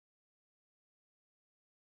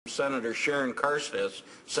Senator Sharon Carstens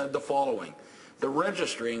said the following: "The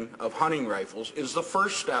registering of hunting rifles is the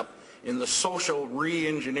first step in the social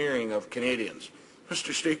re-engineering of Canadians."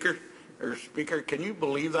 Mr. Speaker, can you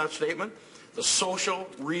believe that statement? The social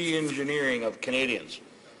re-engineering of Canadians.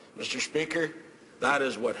 Mr. Speaker, that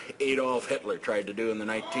is what Adolf Hitler tried to do in the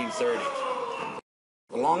 1930s.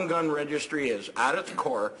 The Long Gun Registry is, at its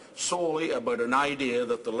core, solely about an idea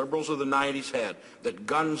that the Liberals of the 90s had, that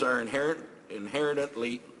guns are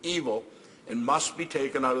inherently evil and must be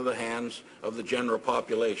taken out of the hands of the general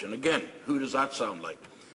population. Again, who does that sound like?